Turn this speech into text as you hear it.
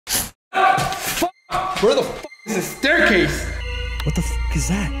Where the f is the staircase? What the f is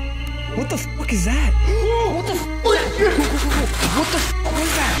that? What the fuck is that? What the f is that? What the f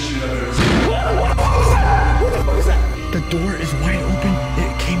was that? What the fuck is that? The door is wide open.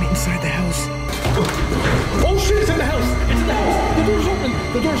 It came inside the house. Oh shit, it's in the house. It's in the house. The door's open.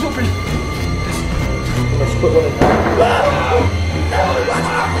 The door's open. Let's put one in.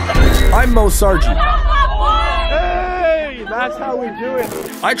 I'm Moe Sargi. Hey, that's how we do it.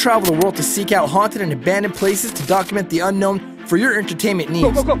 I travel the world to seek out haunted and abandoned places to document the unknown for your entertainment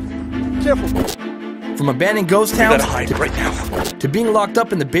needs. Go. Careful. From abandoned ghost towns hide right now. to being locked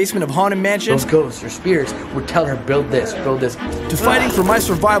up in the basement of haunted mansions, Those ghosts or spirits would tell her, build this, to fighting for my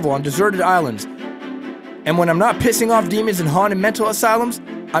survival on deserted islands. And when I'm not pissing off demons in haunted mental asylums,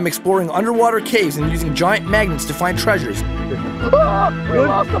 I'm exploring underwater caves and using giant magnets to find treasures. We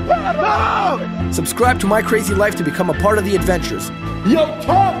lost the path. No! Subscribe to my crazy life to become a part of the adventures. Yo,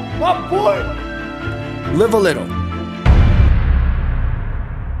 Tom, my boy. Live a little.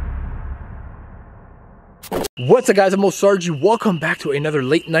 What's up, guys? I'm Moe Sargi. Welcome back to another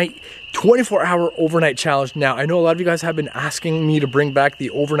late night 24-hour overnight challenge. Now, I know a lot of you guys have been asking me to bring back the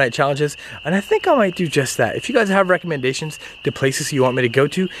overnight challenges, and I think I might do just that. If you guys have recommendations to places you want me to go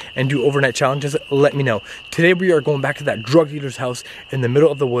to and do overnight challenges, let me know. Today, we are going back to that drug dealer's house in the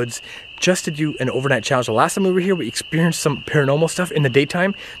middle of the woods just to do an overnight challenge. The last time we were here, we experienced some paranormal stuff in the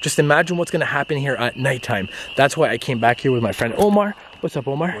daytime. Just imagine what's gonna happen here at nighttime. That's why I came back here with my friend Omar. What's up,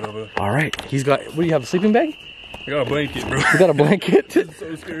 Omar? What up? All right, he's got, what do you have, a sleeping bag? I got a blanket, bro. You got a blanket? It's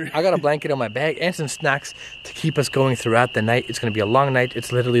so scary. I got a blanket on my bag and some snacks to keep us going throughout the night. It's gonna be a long night.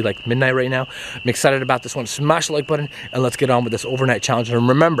 It's literally like midnight right now. I'm excited about this one. Smash the like button and let's get on with this overnight challenge. And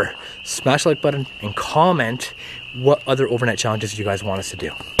remember, smash the like button and comment what other overnight challenges you guys want us to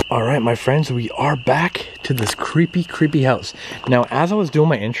do. All right, my friends, we are back to this creepy house. Now, as I was doing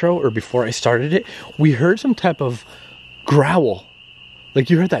my intro, or before I started it, we heard some type of growl. Like,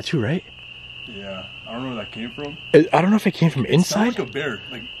 you heard that too, right? Yeah, I don't know where that came from. I don't know if it came from inside. It sounded like a bear.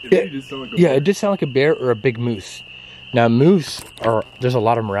 Like, it really did sound like a Yeah, bear. it did sound like a bear or a big moose. Now, moose are, there's a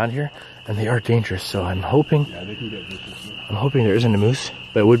lot of them around here, and they are dangerous, so I'm hoping, Yeah, they can get vicious. I'm hoping there isn't a moose,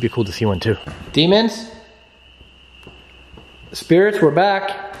 but it would be cool to see one too. Demons? Spirits, we're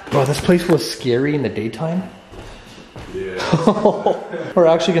back. Bro, this place was scary in the daytime. Yeah. We're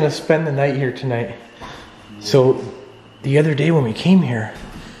actually gonna spend the night here tonight. So, the other day when we came here,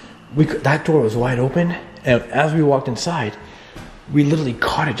 that door was wide open, and as we walked inside, we literally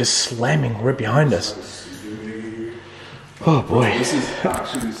caught it just slamming right behind us. Oh boy. This is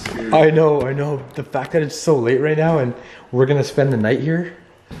actually scary. I know. The fact that it's so late right now and we're gonna spend the night here,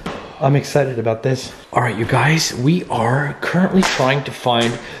 I'm excited about this. All right, you guys, we are currently trying to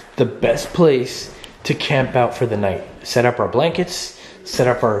find the best place to camp out for the night. Set up our blankets, set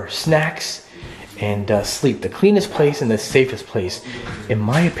up our snacks, and sleep. The cleanest place and the safest place. In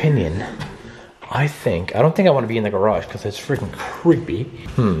my opinion, I don't think I want to be in the garage because it's freaking creepy.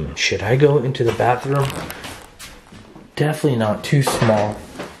 Should I go into the bathroom? Definitely not, too small.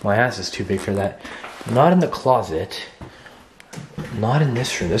 My ass is too big for that. Not in the closet. Not in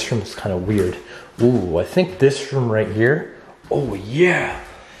this room. This room is kind of weird. Ooh, I think this room right here. Oh yeah.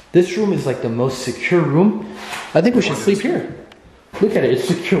 This room is like the most secure room. I think we should sleep here. Look at it, it's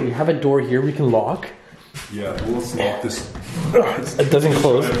secure. We have a door here we can lock. Yeah, we'll lock this. It doesn't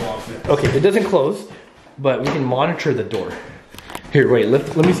close. Okay, it doesn't close, but we can monitor the door. Here, wait,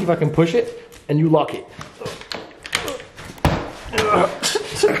 let me see if I can push it and you lock it.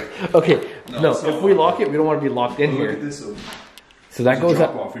 Okay, no, if we lock it, we don't want to be locked in Look here. at this. So that goes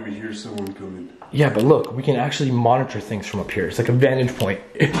drop up. off if we hear someone coming. Yeah, but look, we can actually monitor things from up here. It's like a vantage point.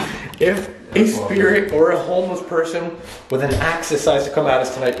 If a spirit or a homeless person with an axe decides to come at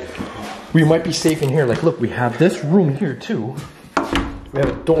us tonight, we might be safe in here. Like, look, we have this room here too. We have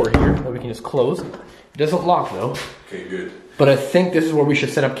a door here that we can just close. It doesn't lock though. Okay, good. But I think this is where we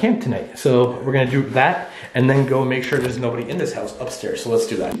should set up camp tonight. So we're gonna do that and then go make sure there's nobody in this house upstairs. So let's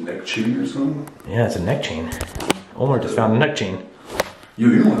do that. Neck chain or something? Yeah, it's a neck chain. Omar just found a neck chain. Yo,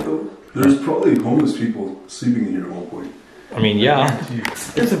 you know what though? There's probably homeless people sleeping in here at one point. I mean, yeah.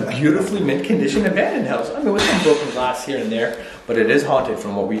 It's a beautifully mint condition abandoned house. I mean, with some broken glass here and there, but it is haunted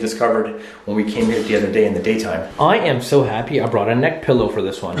from what we discovered when we came here the other day in the daytime. I am so happy I brought a neck pillow for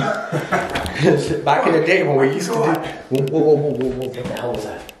this one. Back in the day when we used to do... Whoa. What the hell was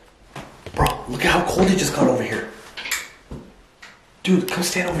that? Bro, look at how cold it just got over here. Dude, come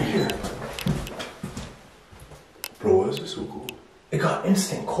stand over here. Bro, why is it so cold? It got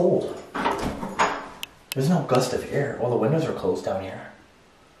instant cold. There's no gust of air. All the windows are closed down here.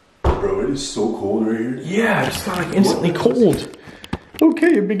 Bro, it is so cold right here. Yeah, it just got like instantly cold.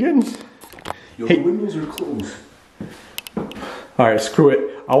 Okay, it begins. Yo, Hey. the windows are closed. All right, screw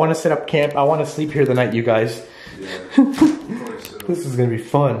it. I want to set up camp. I want to sleep here the night, you guys. Yeah. This is gonna be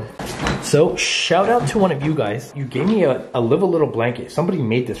fun. So, shout out to one of you guys. You gave me a Live a Little blanket. Somebody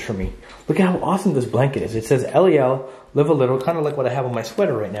made this for me. Look at how awesome this blanket is. It says LEL, Live a Little, kind of like what I have on my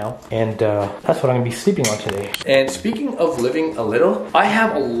sweater right now. And that's what I'm gonna be sleeping on today. And speaking of living a little, I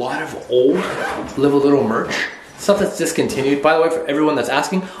have a lot of old Live a Little merch. Stuff that's discontinued. By the way, for everyone that's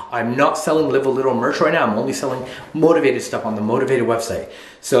asking, I'm not selling Live a Little merch right now. I'm only selling motivated stuff on the motivated website.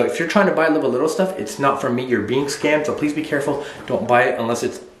 So if you're trying to buy Live a Little stuff, it's not from me. You're being scammed. So please be careful. Don't buy it unless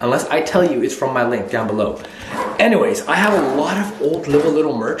I tell you it's from my link down below. Anyways, I have a lot of old Live a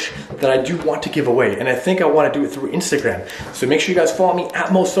Little merch that I do want to give away, and I think I want to do it through Instagram. So make sure you guys follow me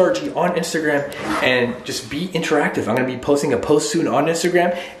at Moe Sargi on Instagram and just be interactive. I'm going to be posting a post soon on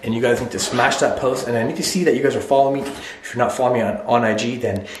Instagram, and you guys need to smash that post. And I need to see that you guys are following me. If you're not following me on IG,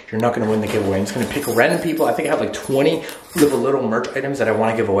 then you're not going to win the giveaway. I'm just going to pick random people. I think I have like 20 Live a Little merch items that I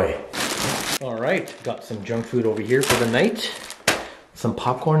want to give away. All right, got some junk food over here for the night. Some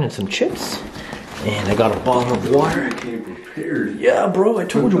popcorn and some chips. And I got a bottle of water. You came prepared. Yeah, bro, I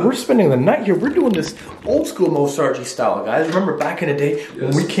told you, we're spending the night here. We're doing this old school Moe Sargi style, guys. Remember back in the day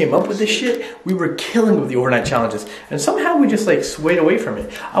when we came up with this shit? We were killing with the overnight challenges. And somehow we just like swayed away from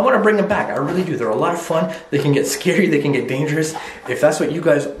it. I want to bring them back. I really do. They're a lot of fun. They can get scary. They can get dangerous. If that's what you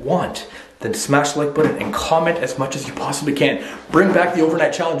guys want, then smash the like button and comment as much as you possibly can. Bring back the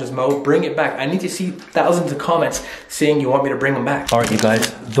overnight challenges, Mo. Bring it back. I need to see thousands of comments saying you want me to bring them back. All right, you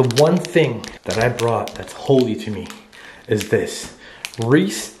guys. The one thing that I brought that's holy to me is this.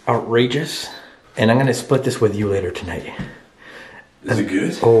 Reese Outrageous. And I'm going to split this with you later tonight. Is it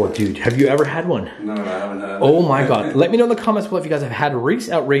good? Oh, dude. Have you ever had one? No, I haven't had it. Oh my God. Let me know in the comments below if you guys have had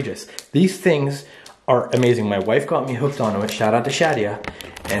Reese Outrageous. These things are amazing. My wife got me hooked on it. Shout out to Shadia.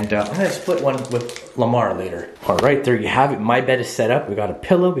 And I'm gonna split one with Lamar later. All right, there you have it. My bed is set up. We got a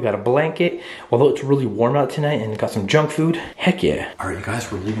pillow, we got a blanket. Although it's really warm out tonight and got some junk food. Heck yeah. All right, you guys,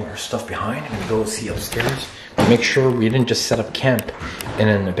 we're leaving our stuff behind. I'm gonna go see upstairs. Make sure we didn't just set up camp in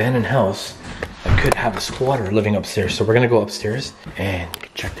an abandoned house. I could have a squatter living upstairs. So we're gonna go upstairs and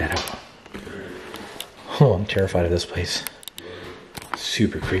check that out. Oh, I'm terrified of this place.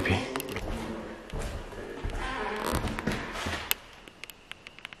 Super creepy.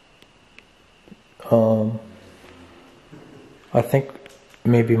 I think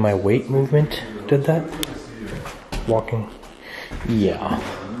maybe my weight movement did that. Walking. Yeah.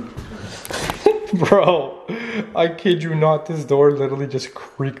 Bro, I kid you not, this door literally just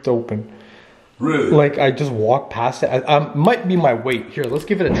creaked open. Really? Like I just walked past it. Might be my weight. Here, let's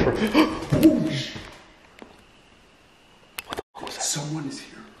give it a try. What the fuck was that? Someone is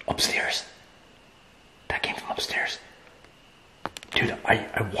here. Upstairs. That came from upstairs. Dude,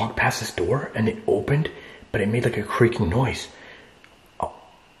 I walked past this door and it opened, but it made like a creaking noise. Oh.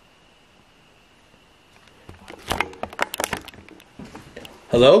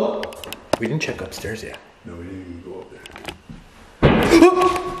 Hello? We didn't check upstairs yet. No, we didn't even go up there.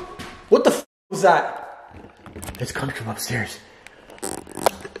 What the f was that? It's coming from upstairs.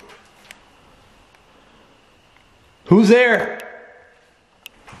 Who's there?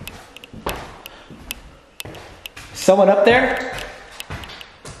 Someone up there?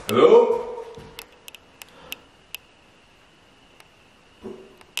 Hello?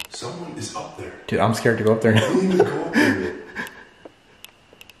 Someone is up there. Dude, I'm scared to go up there now. Don't even go up there.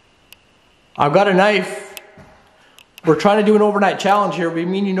 I've got a knife. We're trying to do an overnight challenge here. We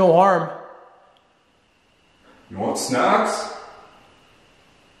mean you no harm. You want snacks?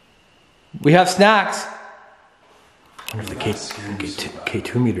 We have snacks. I wonder if the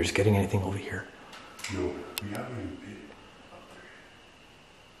K2 meter is getting anything over here. No, we haven't even been up there.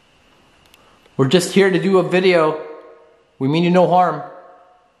 We're just here to do a video. We mean you no harm.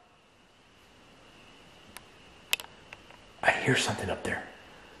 I hear something up there.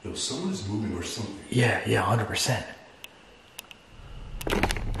 Yo, someone is moving or something. Yeah, 100%.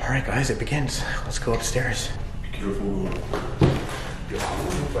 Alright guys, it begins. Let's go upstairs. Be careful. Yo, I don't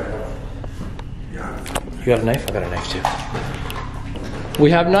know if I have. Yeah. You got a knife? I got a knife too.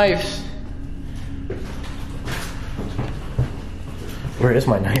 We have knives. Where is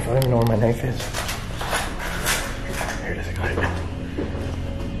my knife? I don't even know where my knife is. Here it is, I got it.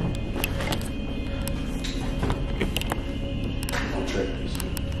 I'll check this.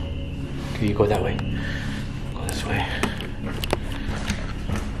 Okay, you go that way. Go this way.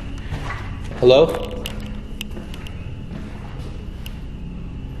 Hello?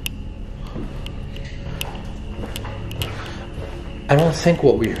 I don't think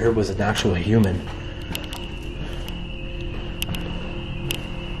what we heard was an actual human.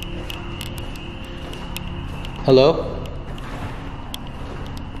 Hello?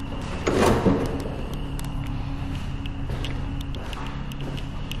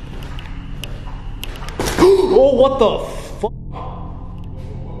 Oh, what the fuck?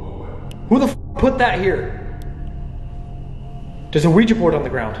 Who the f put that here? There's a Ouija board on the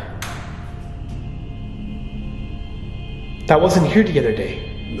ground. That wasn't here the other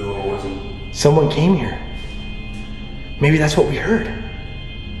day. No, it wasn't. Someone came here. Maybe that's what we heard.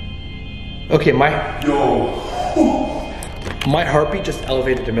 Okay, my heartbeat just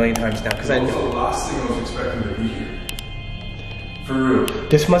elevated a million times now because I That was know. the last thing I was expecting to be here. For real.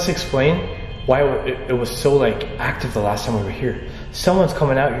 This must explain why it was so like active the last time we were here. Someone's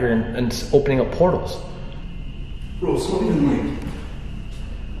coming out here and opening up portals. Bro, it's not even like.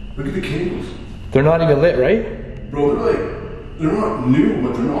 Look at the candles. They're not even lit, right? Bro, they're not new,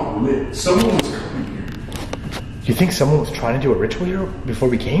 but they're not lit. Someone was coming here. You think someone was trying to do a ritual here before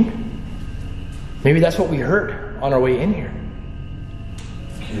we came? Maybe that's what we heard on our way in here.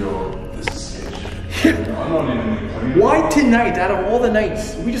 Yo, this is sick. I'm not even like. Why tonight, out of all the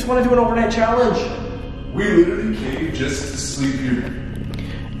nights? We just want to do an overnight challenge. We literally came just to sleep here.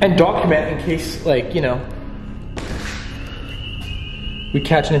 And document in case, like, you know, we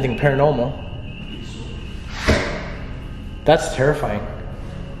catch anything paranormal. That's terrifying.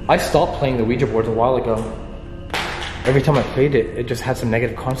 I stopped playing the Ouija board a while ago. Every time I played it, it just had some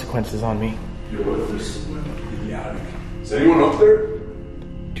negative consequences on me. Yo, what if there's someone in the attic? Is anyone up there?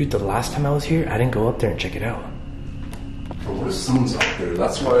 Dude, the last time I was here, I didn't go up there and check it out. Bro, what if someone's up there?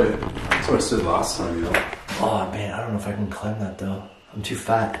 That's what I said last time, you know? Oh man, I don't know if I can climb that though. I'm too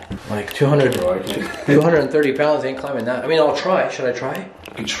fat. Like 230 pounds, ain't climbing that. I mean, I'll try. Should I try?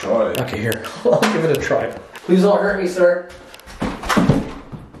 You can try. Okay, here. I'll give it a try. Please don't hurt me, sir.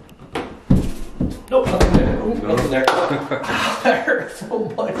 Nope, nothing there. Nope, nothing there. That hurt so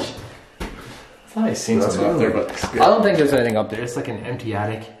much. I thought I seen something up there, but I don't think there's anything up there. It's like an empty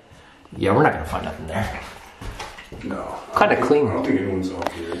attic. Yeah, we're not gonna find nothing there. No. Kind of clean. I don't think anyone's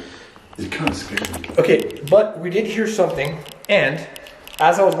up here. It's kind of scary. Okay, but we did hear something, and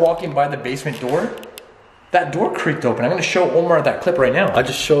as I was walking by the basement door, that door creaked open. I'm gonna show Omar that clip right now. I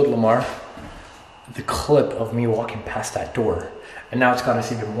just showed Lamar the clip of me walking past that door, and now it's got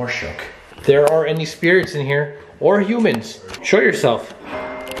us even more shook. If there are any spirits in here, or humans, show yourself.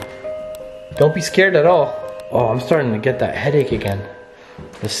 Don't be scared at all. Oh, I'm starting to get that headache again.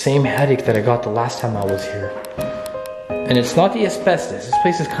 The same headache that I got the last time I was here. And it's not the asbestos. This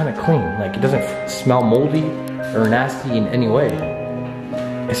place is kind of clean. Like, it doesn't smell moldy or nasty in any way.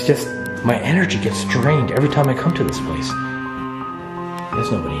 It's just my energy gets drained every time I come to this place.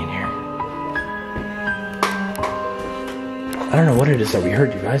 There's nobody in here. I don't know what it is that we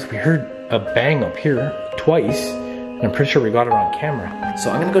heard, you guys. We heard a bang up here twice, and I'm pretty sure we got it on camera. So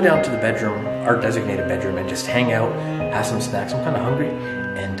I'm gonna go down to the bedroom, our designated bedroom, and just hang out, have some snacks. I'm kind of hungry,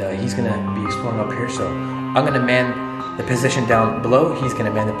 and he's gonna be exploring up here. So I'm gonna man the position down below. He's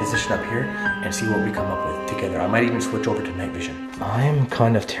gonna man the position up here and see what we come up with together. I might even switch over to night vision. I'm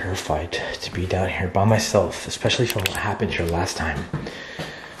kind of terrified to be down here by myself, especially from what happened here last time.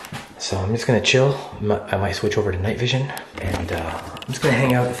 So I'm just gonna chill. I might switch over to night vision, and I'm just gonna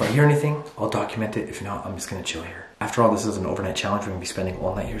hang out. If I hear anything, I'll document it. If not, I'm just gonna chill here. After all, this is an overnight challenge. We're gonna be spending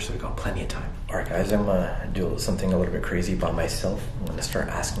all night here, so we got plenty of time. All right, guys, I'm gonna do something a little bit crazy by myself. I'm gonna start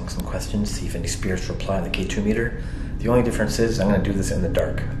asking some questions, see if any spirits reply on the K2 meter. The only difference is I'm gonna do this in the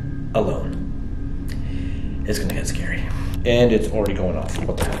dark, alone. It's gonna get scary. And it's already going off.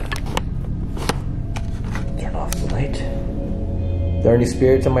 What the hell? Turn off the light. Are there any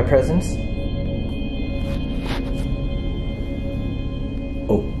spirits in my presence?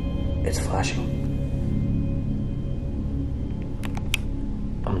 Oh, it's flashing.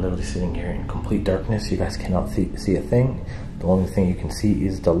 I'm literally sitting here in complete darkness. You guys cannot see a thing. The only thing you can see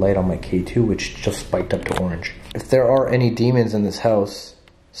is the light on my K2, which just spiked up to orange. If there are any demons in this house,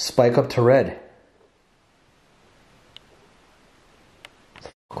 spike up to red.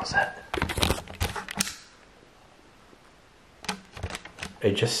 What was that?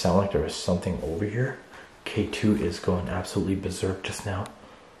 It just sounded like there was something over here. K2 is going absolutely berserk just now.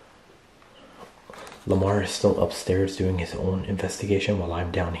 Lamar is still upstairs doing his own investigation while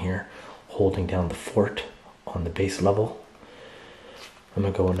I'm down here holding down the fort on the base level. I'm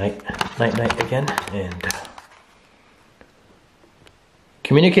gonna go night again and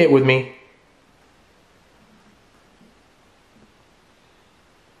communicate with me.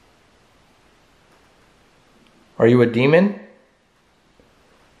 Are you a demon?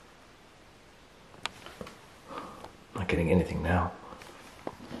 I'm not getting anything now.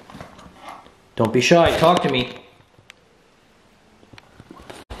 Don't be shy, talk to me.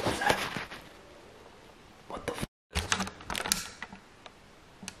 What's that? What the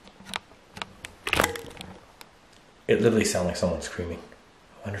It literally sounded like someone screaming.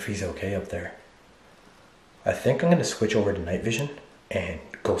 I wonder if he's okay up there. I think I'm gonna switch over to night vision and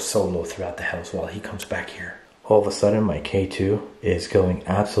go solo throughout the house while he comes back here. All of a sudden, my K2 is going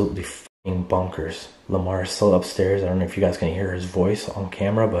absolutely f***ing bonkers. Lamar is still upstairs. I don't know if you guys can hear his voice on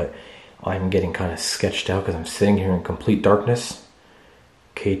camera, but I'm getting kind of sketched out because I'm sitting here in complete darkness.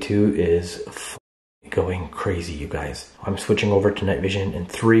 K2 is going crazy, you guys. I'm switching over to night vision in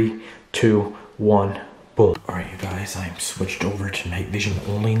 3, 2, 1, boom. All right, you guys, I'm switched over to night vision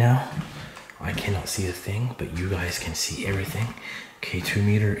only now. I cannot see a thing, but you guys can see everything. K2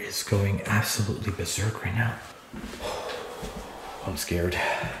 meter is going absolutely berserk right now. I'm scared.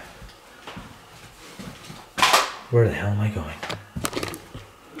 Where the hell am I going?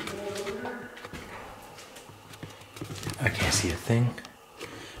 I can't see a thing.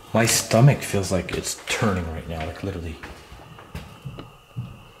 My stomach feels like it's turning right now, like literally.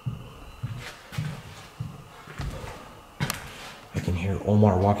 I can hear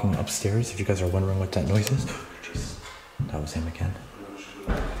Omar walking upstairs, if you guys are wondering what that noise is. Jeez, that was him again.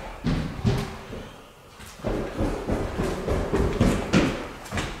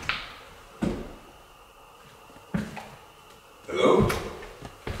 Hello?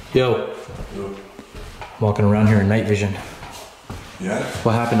 Yo. Yo. Walking around here in night vision. Yeah?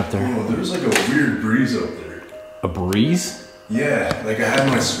 What happened up there? Oh, there was like a weird breeze up there. A breeze? Yeah, like I had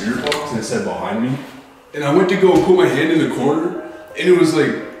my spirit box and it said behind me. And I went to go put my hand in the corner and it was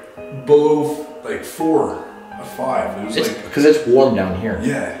like below like 4, a 5. It was like, because it's warm down here.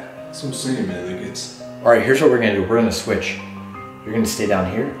 yeah, that's what I'm saying, man. Like it's. All right, here's what we're gonna do. We're gonna switch. You're gonna stay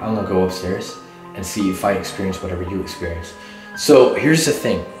down here. I'm gonna go upstairs and see if I experience whatever you experience. So here's the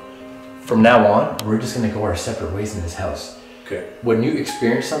thing. From now on, we're just gonna go our separate ways in this house. Okay. When you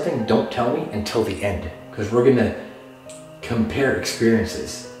experience something, don't tell me until the end, because we're gonna compare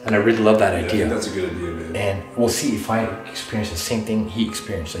experiences. And I really love that idea. I think that's a good idea, man. And we'll see if I experience the same thing he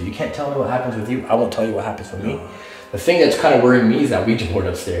experienced. So you can't tell me what happens with you. I won't tell you what happens with me. The thing that's kind of worrying me is that Ouija board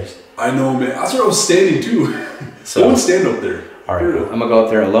upstairs. I know, man. That's where I was standing too. So, don't stand up there. All right, I'm gonna go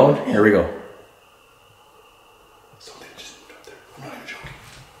up there alone. Here we go. Something just moved up there. I'm not even joking.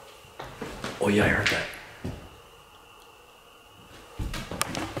 Oh yeah, I heard that.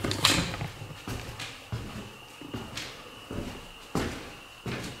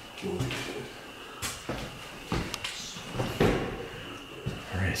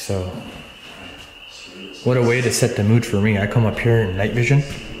 All right, so what a way to set the mood for me. I come up here in night vision,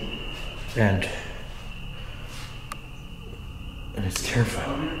 and it's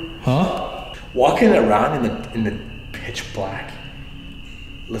terrifying. Huh? Walking around in the pitch black,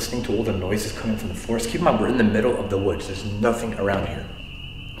 listening to all the noises coming from the forest. Keep in mind, we're in the middle of the woods. There's nothing around here.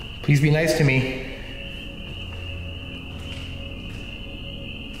 Please be nice to me.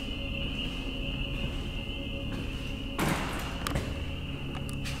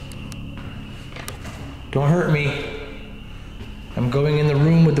 Don't hurt me. I'm going in the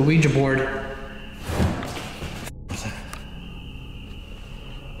room with the Ouija board. What's that?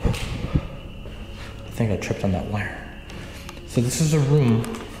 I think I tripped on that wire. So this is a room.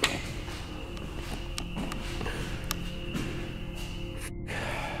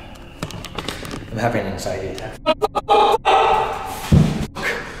 I'm having an anxiety attack.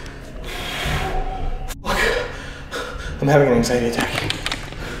 I'm having an anxiety attack.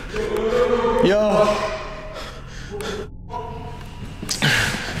 Yo!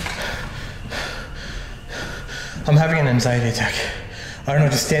 I'm having an anxiety attack. I don't know,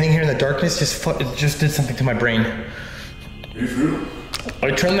 just standing here in the darkness it just did something to my brain. You feel?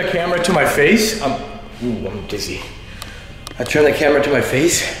 I turned the camera to my face. I'm dizzy. I turned the camera to my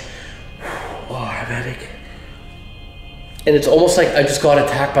face. Oh, I have a headache. And it's almost like I just got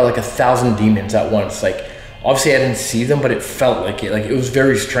attacked by like 1,000 demons at once. Like, obviously I didn't see them, but it felt like it. Like, it was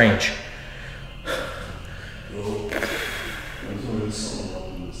very strange.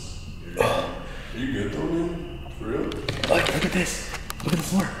 Are you good though, man? For real? Look at this. Look at the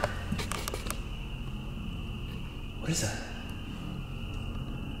floor. What is that?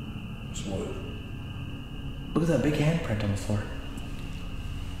 It's what? Look at that big handprint on the floor.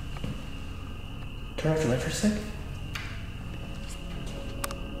 Turn off your light for a sec.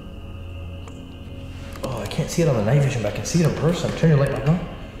 Oh, I can't see it on the night vision, but I can see it in person. Turn your light back on.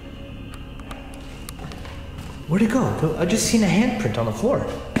 Where'd it go? I just seen a handprint on the floor.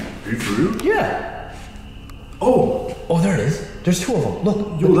 Are you for real? Yeah. Oh, there it is. There's 2 of them.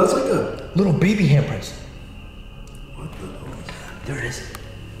 Look. yo, that's like a. Little baby handprints. What the hell is that? There it is.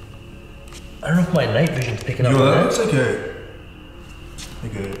 I don't know if my night vision's picking up Yo, on that that. looks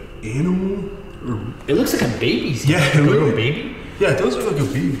like an animal. Or It looks like a baby's. yeah, Like a little baby. Yeah, it does look like a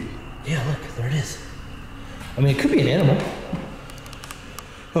baby. Yeah, look, there it is. I mean, it could be an animal.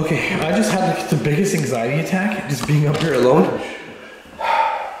 Okay, I just had like, the biggest anxiety attack just being up here alone.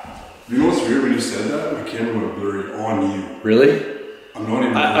 You know what's weird when you said that? My camera went blurry on you. Really? I'm not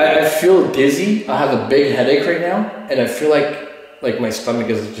even. I feel dizzy. I have a big headache right now, and I feel like my stomach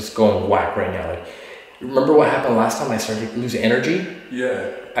is just going whack right now. Like, remember what happened last time I started to lose energy?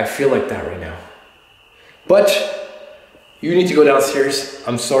 Yeah. I feel like that right now. But you need to go downstairs.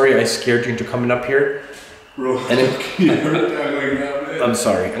 I'm sorry I scared you into coming up here. Bro, and then, you heard that like that, man. I'm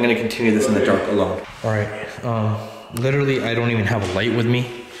sorry. I'm gonna continue this in the dark alone. All right. Literally, I don't even have a light with me.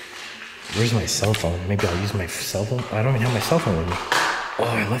 Where's my cell phone? Maybe I'll use my cell phone. I don't even have my cell phone with me. Oh,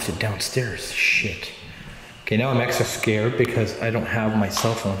 I left it downstairs. Shit. Okay, now I'm extra scared because I don't have my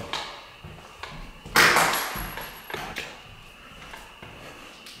cell phone. God.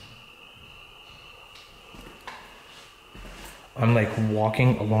 I'm like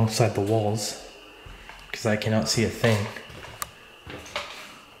walking alongside the walls because I cannot see a thing.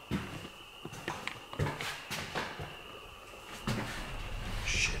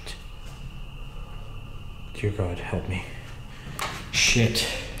 Shit. Dear God, help me. Shit.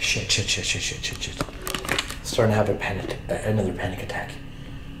 Shit. Starting to have another panic attack.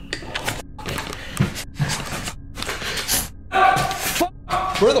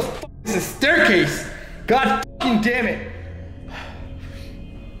 Fuck! Where the fuck is the staircase? God fucking damn it!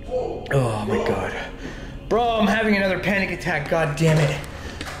 Oh my God. Bro, I'm having another panic attack, god damn it.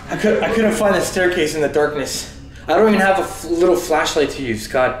 I couldn't find the staircase in the darkness. I don't even have a little flashlight to use,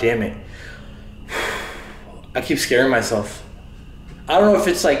 god damn it. I keep scaring myself. I don't know if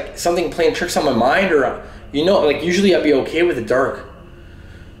it's like something playing tricks on my mind or, you know, like usually I'd be okay with the dark.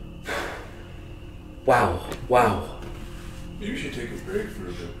 Wow. Maybe you should take a break for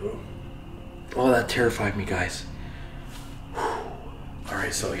a bit, bro. Oh, that terrified me, guys.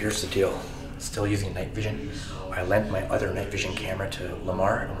 Alright, so here's the deal. Still using night vision. I lent my other night vision camera to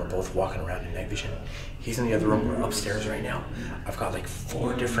Lamar and we're both walking around in night vision. He's in the other room, we're upstairs right now. I've got like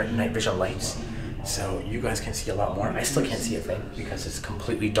 4 different night vision lights. So you guys can see a lot more. I still can't see a thing because it's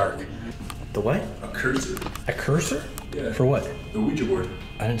completely dark. The what? A cursor. A cursor? Yeah. For what? The Ouija board.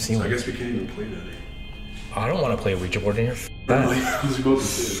 I didn't see So one. I guess we can't even play that. I don't want to play a Ouija board in here. I was about to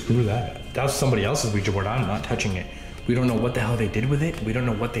say. Screw that. That was somebody else's Ouija board. I'm not touching it. We don't know what the hell they did with it. We don't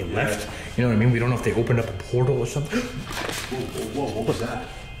know what they left. You know what I mean? We don't know if they opened up a portal or something. Whoa, what was that?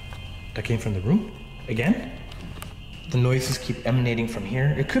 That came from the room? Again? The noises keep emanating from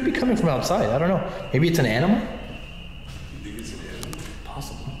here. It could be coming from outside. I don't know. Maybe it's an animal? You think it's an animal?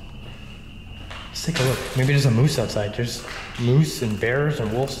 Possible. Let's take a look. Maybe there's a moose outside. There's moose and bears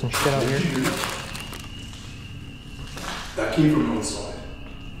and wolves and shit out here. That came from outside.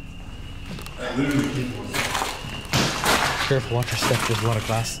 That literally came from outside. Careful, watch your step. There's a lot of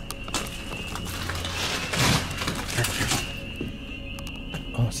glass. Careful.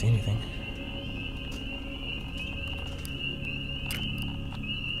 I don't see anything.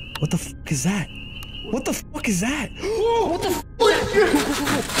 What the fuck is that? What the fuck is that? What the fuck?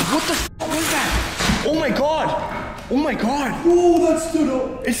 What the fuck was that? Oh my God! Oh my God! Whoa, that stood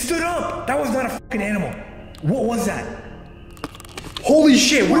up! It stood up! That was not a fucking animal. What was that? Holy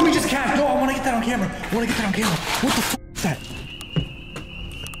shit, what did we just catch? No, I wanna get that on camera. What the fuck is that?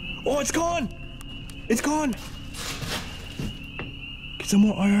 Oh, it's gone! It's gone! Get some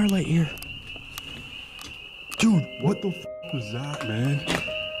more IR light here. Dude, what the fuck was that, man?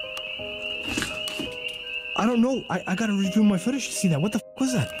 I don't know. I gotta review my footage to see that. What the fuck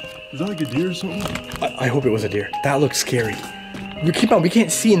was that? Was that like a deer or something? I hope it was a deer. That looks scary. We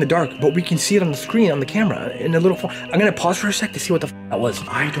can't see in the dark, but we can see it on the screen, on the camera, in the little phone. I'm gonna pause for a sec to see what the fuck that was.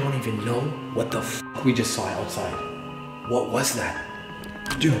 I don't even know what the fuck we just saw outside. What was that?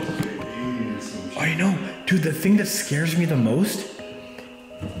 Dude, I know. Dude, the thing that scares me the most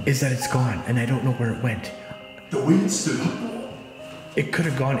is that it's gone, and I don't know where it went. The way it stood up. It could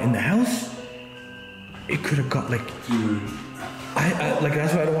have gone in the house. It could have got like... Dude. Like,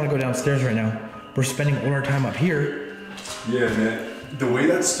 that's why I don't want to go downstairs right now. We're spending all our time up here. Yeah, man. The way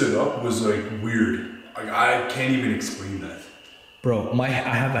that stood up was like weird. Like I can't even explain that. Bro, I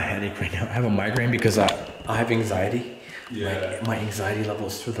have a headache right now. I have a migraine because I have anxiety. Yeah. My anxiety level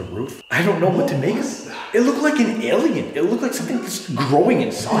is through the roof. I don't know what to make. It looked like an alien. It looked like something just growing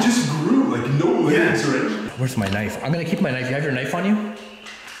inside. It just grew like no legs or anything. Where's my knife? I'm gonna keep my knife. You have your knife on you?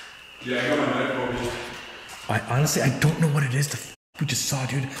 Yeah, I got my knife on me. Honestly, I don't know what it is we just saw,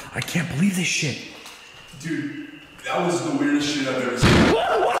 dude. I can't believe this shit. Dude, that was the weirdest shit I've ever seen.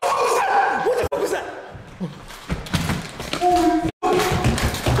 What the fuck was that?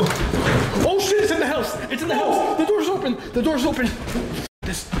 Oh shit, it's in the house. It's in the house. The door's open. The door's open.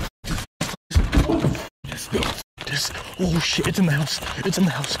 Oh shit, it's in the house. It's in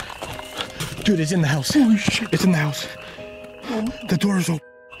the house. Dude, it's in the house. Holy shit. It's in the house. The door is open.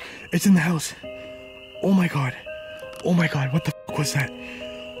 It's in the house. Oh my god. Oh my god, what the fuck was that?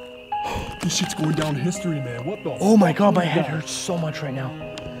 This shit's going down in history, man. What the? Oh my god, my head hurts so much right now.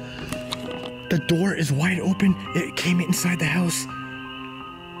 The door is wide open. It came inside the house.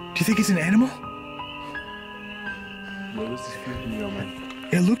 Do you think it's an animal? Yo, this is freaking me out, man.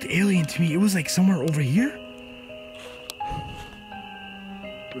 It looked alien to me. It was like somewhere over here.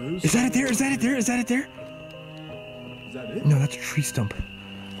 Is that it there? Is that it there? Is that it there? Is that it? No, that's a tree stump.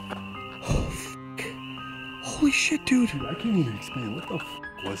 Oh, fuck. Holy shit, dude. Dude, I can't even explain. What the fuck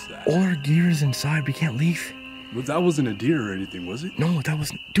was that? All our gear is inside. We can't leave. Well, that wasn't a deer or anything, was it? No, that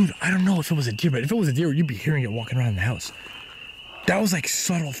wasn't. Dude, I don't know if it was a deer, but if it was a deer, you'd be hearing it walking around the house. That was like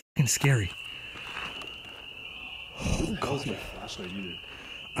subtle fucking scary. Oh, God. My flashlight either.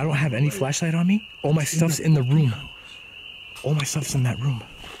 I don't have any flashlight on me. All my stuff's in the room. All my stuff's in that room.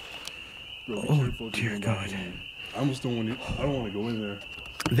 Bro, Oh, dear God. I almost don't want to. I don't want to go in there.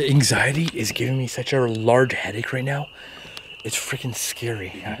 The anxiety is giving me such a large headache right now. It's freaking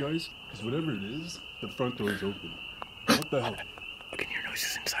scary. You guys, because whatever it is, the front door is open. What the hell? I can hear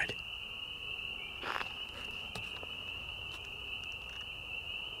noises inside.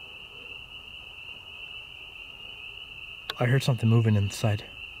 I heard something moving inside.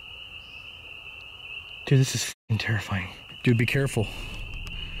 Dude, this is fucking terrifying. Dude, be careful.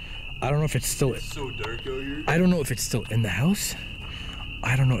 I don't know if it's still... It's so dark out here. I don't know if it's still in the house.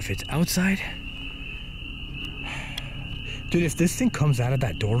 I don't know if it's outside. Dude, if this thing comes out of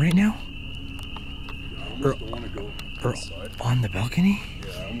that door right now... I almost don't want to go inside. On the balcony?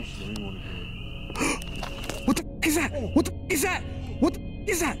 Yeah, I almost don't even want to go. What the f is that? What the f is that? What the f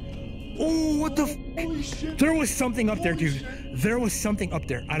is that? Oh, what the f? Holy shit. There was something up there, dude. There was something up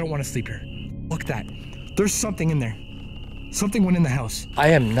there. I don't want to sleep here. Look at that. There's something in there. Something went in the house. I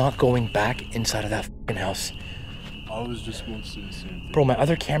am not going back inside of that f***ing house. I was just going to say the same thing. Bro, my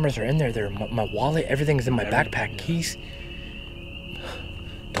other cameras are in there. My wallet, everything's in my backpack. Keys.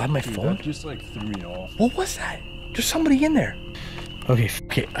 Do I have my phone? That just like threw me off. What was that? There's somebody in there. Okay, f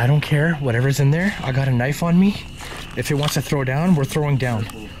it. I don't care. Whatever's in there. I got a knife on me. If it wants to throw down, we're throwing down.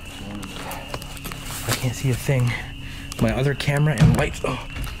 I can't see a thing. My other camera and lights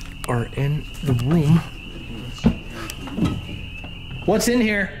are in the room. What's in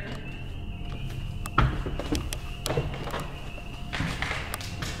here?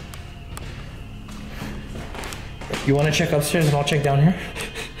 You want to check upstairs and I'll check down here?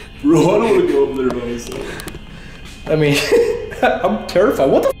 Bro, I don't want to go up there by myself. I mean, I'm terrified.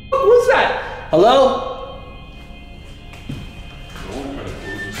 What the f was that? Hello?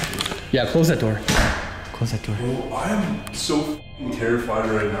 Yeah, close that door. Close that door. Bro, I'm so f***ing terrified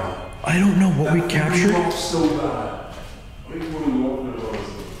right now. I don't know what we captured. So bad. I don't even want to go up there by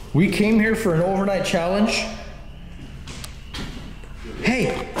myself. We came here for an overnight challenge.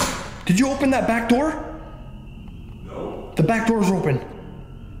 Hey, did you open that back door? No. The back door's open.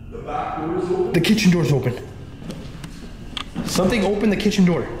 The back door is open? The kitchen door's open. Something opened the kitchen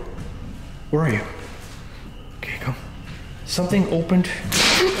door. Where are you? Okay, come. Something opened.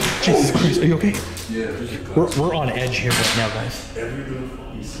 Jesus Christ, are you okay? Yeah. We're on edge here right now, guys. Every little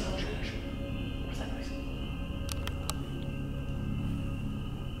fucking sound. What's that noise?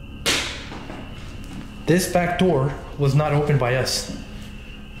 This back door was not opened by us.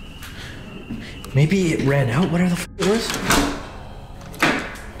 Maybe it ran out, whatever the f it was.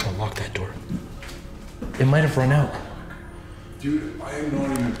 I'll lock that door. It might have run out. Dude, I am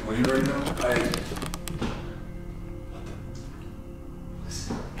not even playing right now.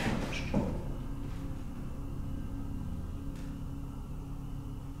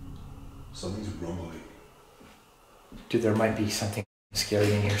 Something's rumbling. Dude, there might be something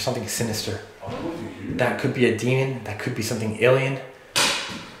scary in here, something sinister. That could be a demon, that could be something alien.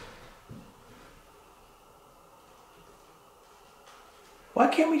 Why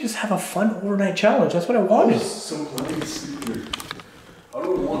can't we just have a fun overnight challenge? That's what I wanted. So glad to sleep here. I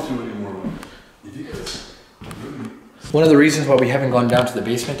don't want to anymore. If you guys really... One of the reasons why we haven't gone down to the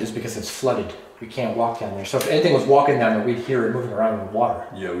basement is because it's flooded. We can't walk down there. So if anything was walking down there, we'd hear it moving around in the water.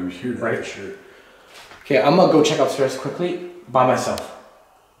 Yeah, we would hear that right? for sure. Okay, I'm gonna go check upstairs quickly by myself.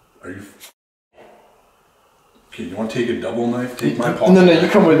 Are you... Okay, you want to take a double knife? Take my pocket. No, you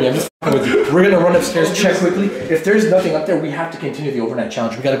come with me. I'm just with you. We're gonna run upstairs, check quickly. If there's nothing up there, we have to continue the overnight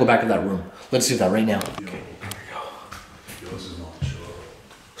challenge. We gotta go back to that room. Let's do that right now. Okay, here we go. Yo, this is not sure.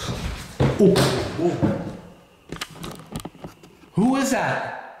 Oh. Who is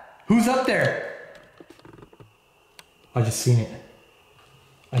that? Who's up there? I just seen it.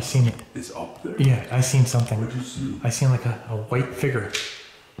 I seen it. It's up there? Yeah, I seen something. What'd you see? I seen like a white figure.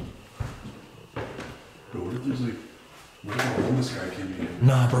 Bro, what if there's like, what if a homeless guy came in?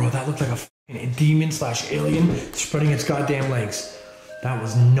 Nah, bro, that looked like a f***ing demon / alien spreading its goddamn legs. That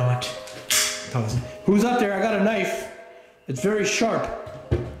was not. That was. Who's up there? I got a knife. It's very sharp.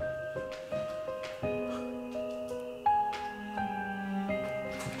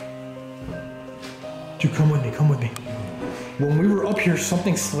 Dude, come with me, come with me. When we were up here,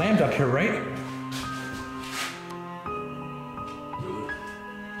 something slammed up here, right?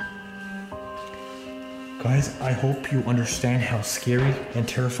 Guys, I hope you understand how scary and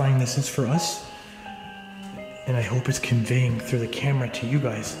terrifying this is for us. And I hope it's conveying through the camera to you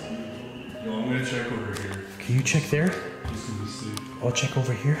guys. Yo, I'm gonna check over here. Can you check there? Just to be safe. I'll check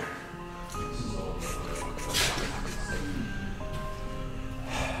over here.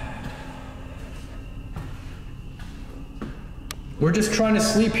 We're just trying to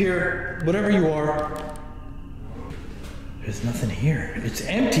sleep here, whatever you are. There's nothing here. It's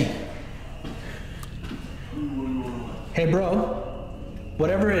empty. Hey, bro.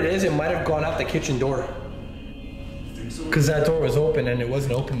 Whatever it is, it might have gone out the kitchen door. Because that door was open and it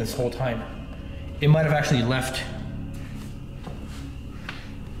wasn't open this whole time. It might have actually left.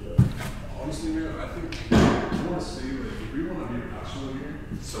 Honestly, man, I think I want to say, like, if we want to be rational here,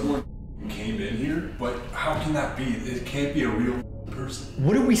 someone came in here, but how can that be? It can't be a real person.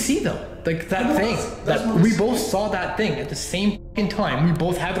 What did we see though? Like that thing. That we both saw that thing at the same fucking time. We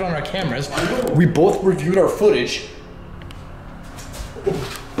both have it on our cameras. We both reviewed our footage. Oh,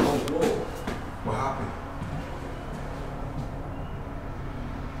 whoa. What happened?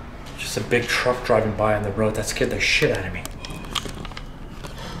 Just a big truck driving by on the road. That scared the shit out of me.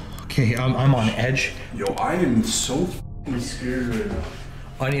 Okay, I'm on edge. Yo, I am so f***ing scared right now.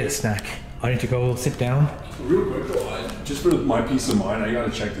 I need a snack. I need to go sit down. Real quick though, just for my peace of mind, I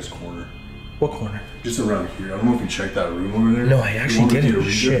gotta check this corner. What corner? Just around here. I don't know if you checked that room over there. No, I actually didn't.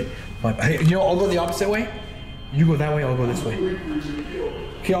 Shit. It? You know, I'll go the opposite way. You go that way, I'll go this way.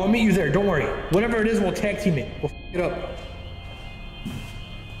 Okay, I'll meet you there. Don't worry. Whatever it is, we'll tag team it. We'll f it up.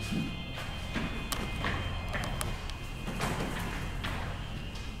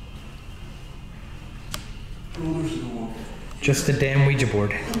 Just the damn Ouija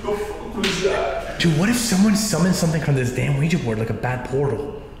board. What is that? Dude, what if someone summoned something from this damn Ouija board, like a bad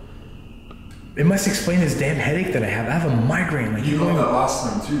portal? It must explain this damn headache that I have. I have a migraine. Like You know that last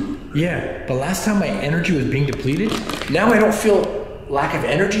time too. Yeah, but last time my energy was being depleted. Now I don't feel lack of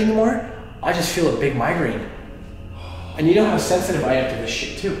energy anymore. I just feel a big migraine. And you know how sensitive I am to this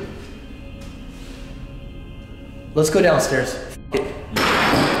shit too. Let's go downstairs.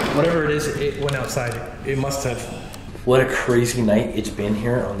 Whatever it is, it went outside. It must have. What a crazy night it's been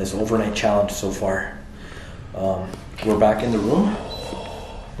here on this overnight challenge so far. We're back in the room.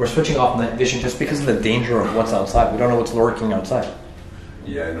 We're switching off night vision just because of the danger of what's outside. We don't know what's lurking outside.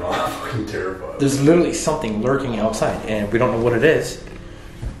 Yeah, I know. I'm fucking terrified. There's literally something lurking outside, and we don't know what it is.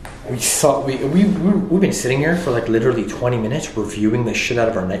 We've been sitting here for like literally 20 minutes reviewing the shit out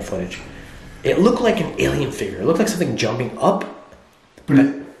of our night footage. It looked like an alien figure. It looked like something jumping up. But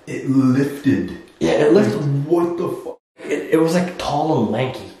it lifted. Yeah, it lifted. Like, what the fuck? It was like tall and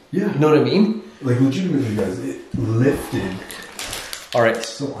lanky. Yeah. You know what I mean? Like legitimately, guys, it lifted. All right.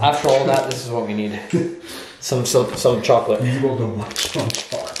 So after all that, this is what we need. Some chocolate. You want to watch some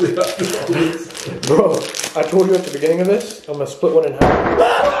chocolate after all this? Bro, I told you at the beginning of this, I'm gonna split one in half.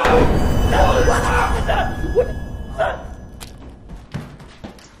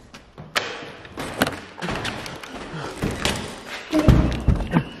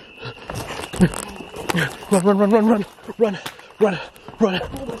 Run.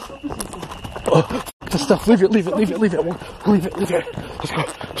 Oh, the stuff, leave it. Let's go.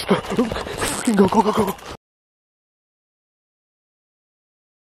 Fucking go.